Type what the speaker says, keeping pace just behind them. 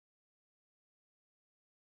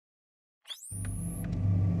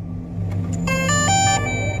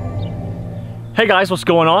Hey guys, what's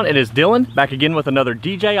going on? It is Dylan back again with another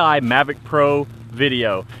DJI Mavic Pro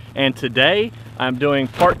video, and today I'm doing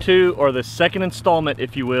part 2, or the second installment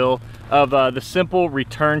if you will, of the simple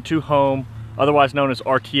return to home, otherwise known as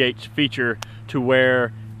RTH feature, to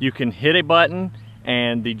where you can hit a button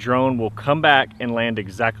and the drone will come back and land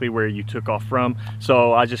exactly where you took off from.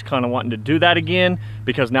 So I just kind of wanting to do that again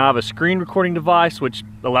because now I have a screen recording device which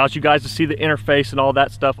allows you guys to see the interface and all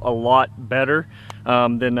that stuff a lot better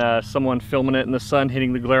than someone filming it in the sun,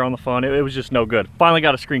 hitting the glare on the phone. It was just no good. Finally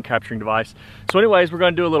got a screen capturing device. So anyways, we're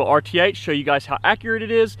going to do a little RTH, show you guys how accurate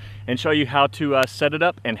it is, and show you how to set it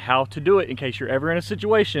up and how to do it in case you're ever in a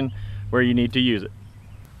situation where you need to use it.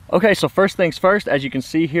 Okay, so first things first, as you can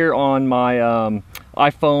see here on my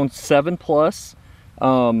iPhone 7 Plus,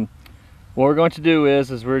 what we're going to do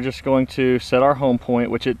is we're just going to set our home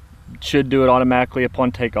point, which it should do it automatically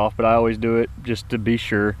upon takeoff, but I always do it just to be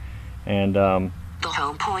sure. And the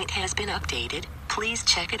home point has been updated. Please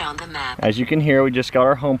check it on the map. As you can hear, we just got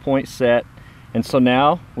our home point set, and so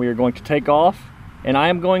now we are going to take off, and I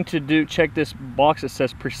am going to check this box that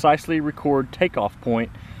says precisely record takeoff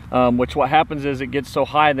point. Which what happens is it gets so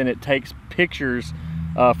high, then it takes pictures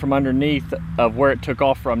from underneath of where it took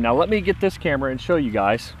off from. Now let me get this camera and show you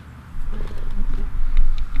guys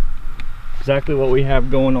exactly what we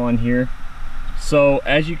have going on here. So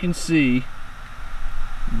as you can see,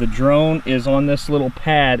 the drone is on this little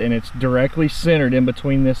pad and it's directly centered in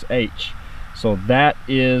between this H. So that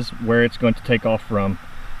is where it's going to take off from.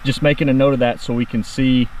 Just making a note of that so we can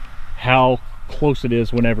see how close it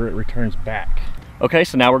is whenever it returns back. Okay,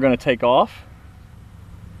 so now we're going to take off.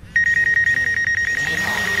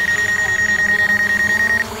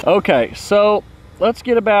 Okay, so let's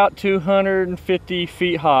get about 250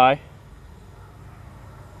 feet high.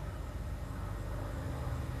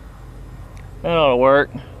 That ought to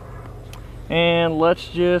work. And let's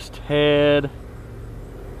just head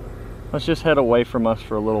away from us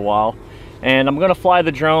for a little while. And I'm going to fly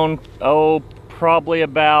the drone, probably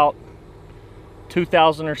about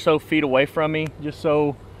 2,000 or so feet away from me, just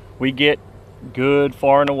so we get good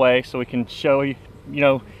far and away, so we can show you,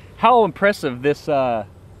 how impressive this so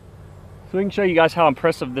we can show you guys how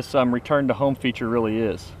impressive this return to home feature really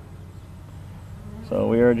is. So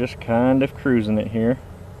we are just kind of cruising it here.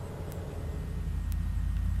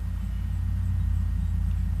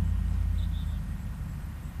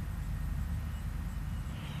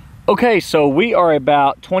 Okay, so we are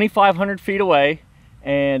about 2,500 feet away.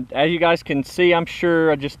 And as you guys can see, I'm sure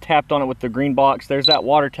I just tapped on it with the green box. There's that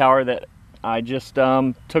water tower that I just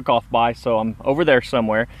took off by, so I'm over there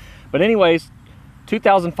somewhere. But anyways,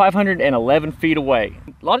 2,511 feet away.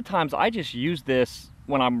 A lot of times I just use this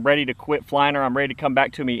when I'm ready to quit flying or I'm ready to come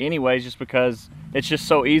back to me anyways, just because it's just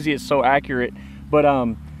so easy, it's so accurate.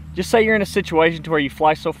 But just say you're in a situation to where you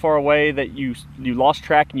fly so far away that you lost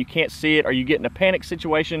track and you can't see it, or you get in a panic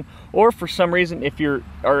situation, or for some reason if your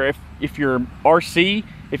RC,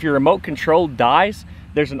 if your remote control dies,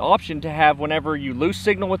 there's an option to have whenever you lose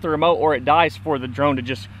signal with the remote or it dies for the drone to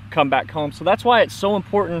just come back home. So that's why it's so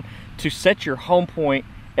important to set your home point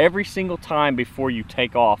every single time before you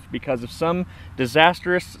take off, because if something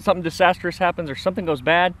disastrous happens or something goes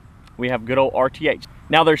bad, we have good old RTH.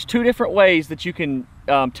 Now there's two different ways that you can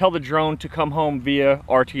tell the drone to come home via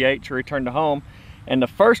RTH or return to home. And the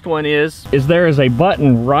first one is there is a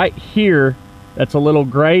button right here that's a little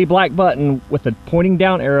gray black button with a pointing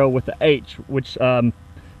down arrow with the H, which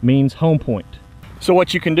means home point. So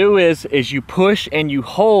what you can do is you push and you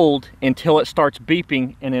hold until it starts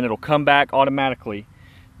beeping, and then it'll come back automatically.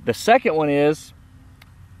 The second one is,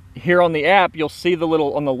 here on the app, you'll see the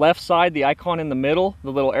little, on the left side, the icon in the middle,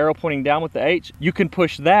 the little arrow pointing down with the H. You can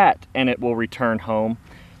push that and it will return home.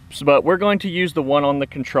 So, but we're going to use the one on the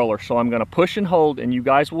controller. So I'm going to push and hold, and you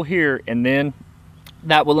guys will hear, and then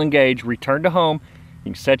that will engage return to home.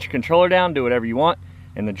 You can set your controller down, do whatever you want,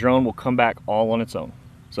 and the drone will come back all on its own.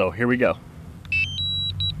 So here we go.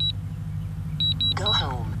 Go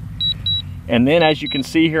home. And then as you can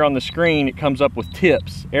see here on the screen, it comes up with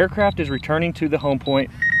tips. Aircraft is returning to the home point,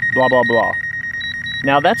 blah, blah, blah.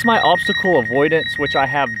 Now that's my obstacle avoidance, which I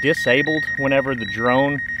have disabled whenever the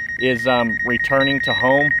drone is returning to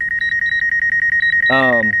home.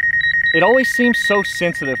 It always seems so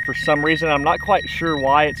sensitive for some reason. I'm not quite sure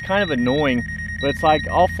why. It's kind of annoying, but it's like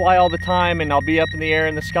I'll fly all the time and I'll be up in the air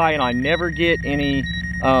in the sky and I never get any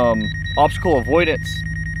obstacle avoidance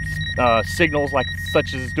signals like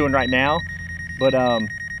such as it's doing right now. But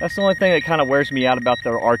that's the only thing that kind of wears me out about the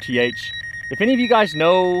RTH. If any of you guys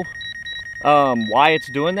know why it's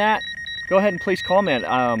doing that, go ahead and please comment.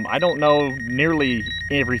 I don't know nearly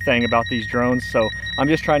everything about these drones, so I'm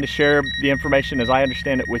just trying to share the information as I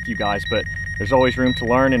understand it with you guys, but there's always room to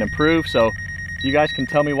learn and improve. So if you guys can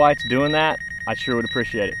tell me why it's doing that, I sure would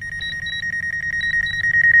appreciate it.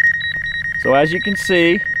 So as you can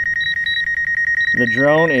see, the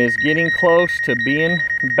drone is getting close to being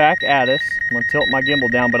back at us. I'm gonna tilt my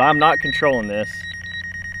gimbal down, but I'm not controlling this.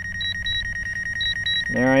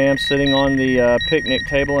 There I am sitting on the picnic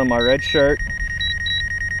table in my red shirt.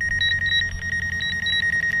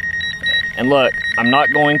 And look, I'm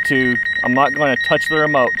not going to touch the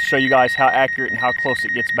remote to show you guys how accurate and how close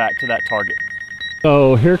it gets back to that target.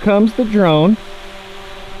 So here comes the drone.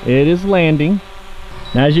 It is landing.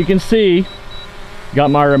 Now, as you can see, got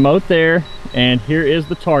my remote there, and here is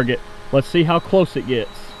the target. Let's see how close it gets.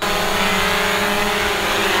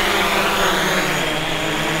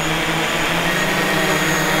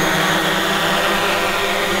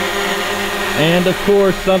 And of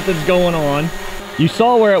course, something's going on. You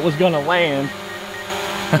saw where it was gonna land.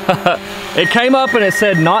 It came up and it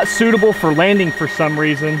said not suitable for landing for some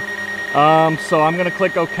reason. So I'm gonna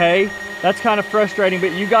click OK. That's kind of frustrating,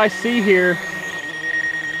 but you guys see here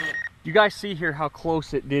how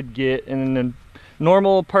close it did get. And in a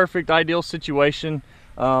normal, perfect, ideal situation,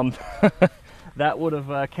 that would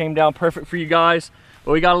have came down perfect for you guys.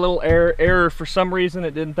 But we got a little error for some reason.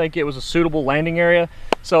 It didn't think it was a suitable landing area.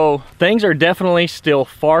 So things are definitely still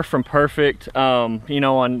far from perfect, you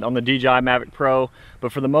know, on the DJI Mavic Pro.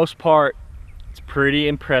 But for the most part, it's a pretty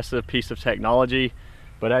impressive piece of technology.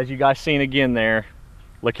 But as you guys seen again there,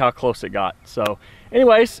 look how close it got. So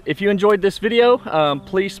anyways, if you enjoyed this video,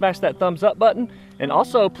 please smash that thumbs up button. And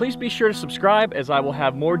also, please be sure to subscribe, as I will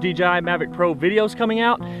have more DJI Mavic Pro videos coming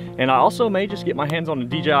out. And I also may just get my hands on a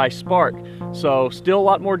DJI Spark. So still a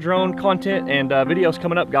lot more drone content and videos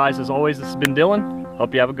coming up, guys. As always, this has been Dylan.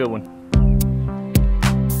 Hope you have a good one.